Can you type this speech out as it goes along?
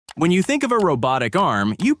When you think of a robotic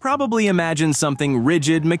arm, you probably imagine something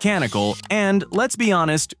rigid, mechanical, and, let's be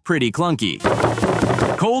honest, pretty clunky.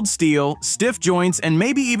 Cold steel, stiff joints, and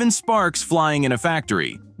maybe even sparks flying in a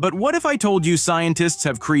factory. But what if I told you scientists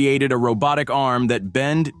have created a robotic arm that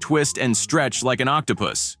bend, twist, and stretch like an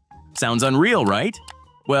octopus? Sounds unreal, right?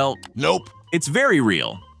 Well, Nope. it's very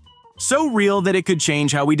real. So real that it could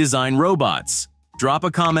change how we design robots. Drop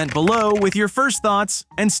a comment below with your first thoughts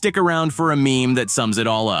and stick around for a meme that sums it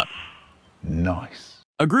all up. Nice.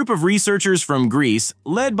 A group of researchers from Greece,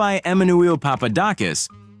 led by Emmanouil Papadakis,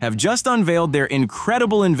 have just unveiled their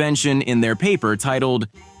incredible invention in their paper titled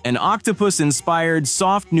An Octopus-Inspired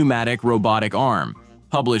Soft Pneumatic Robotic Arm,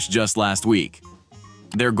 published just last week.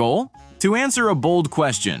 Their goal? To answer a bold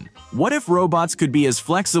question: what if robots could be as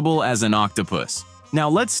flexible as an octopus? Now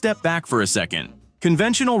let's step back for a second.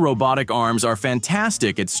 Conventional robotic arms are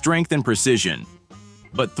fantastic at strength and precision,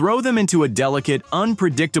 but throw them into a delicate,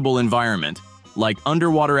 unpredictable environment, like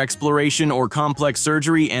underwater exploration or complex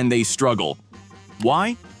surgery, and they struggle.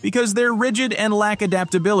 Why? Because they're rigid and lack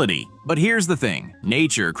adaptability. But here's the thing,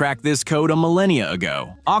 nature cracked this code a millennia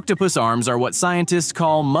ago. Octopus arms are what scientists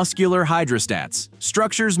call muscular hydrostats,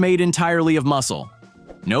 structures made entirely of muscle.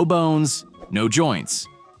 No bones, no joints.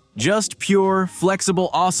 Just pure,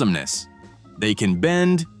 flexible awesomeness. They can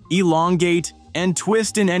bend, elongate, and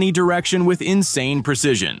twist in any direction with insane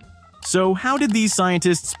precision. So how did these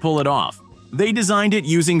scientists pull it off? They designed it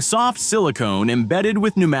using soft silicone embedded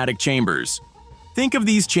with pneumatic chambers. Think of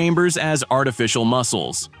these chambers as artificial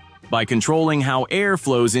muscles. By controlling how air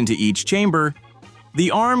flows into each chamber,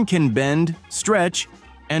 the arm can bend, stretch,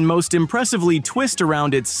 and most impressively twist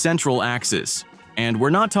around its central axis. And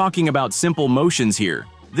we're not talking about simple motions here.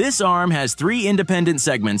 This arm has 3 independent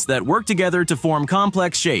segments that work together to form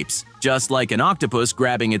complex shapes, just like an octopus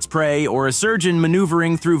grabbing its prey or a surgeon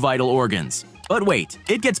maneuvering through vital organs. But wait,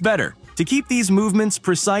 it gets better. To keep these movements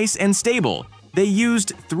precise and stable, they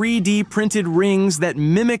used 3D printed rings that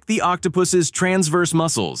mimic the octopus's transverse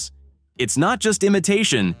muscles. It's not just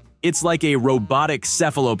imitation, it's like a robotic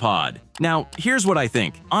cephalopod. Now, here's what I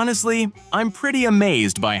think. Honestly, I'm pretty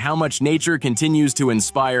amazed by how much nature continues to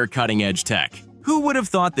inspire cutting-edge tech. Who would have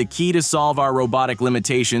thought the key to solve our robotic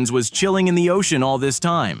limitations was chilling in the ocean all this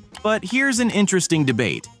time? But here's an interesting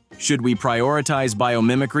debate. Should we prioritize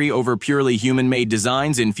biomimicry over purely human-made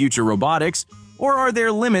designs in future robotics, or are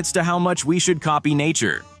there limits to how much we should copy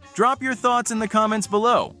nature? Drop your thoughts in the comments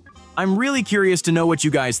below. I'm really curious to know what you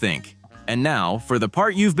guys think. And now, for the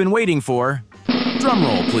part you've been waiting for,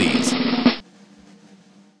 drumroll please.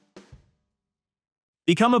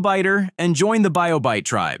 Become a Byter and join the BioByte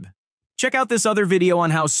tribe. Check out this other video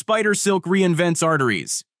on how spider silk reinvents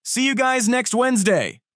arteries. See you guys next Wednesday!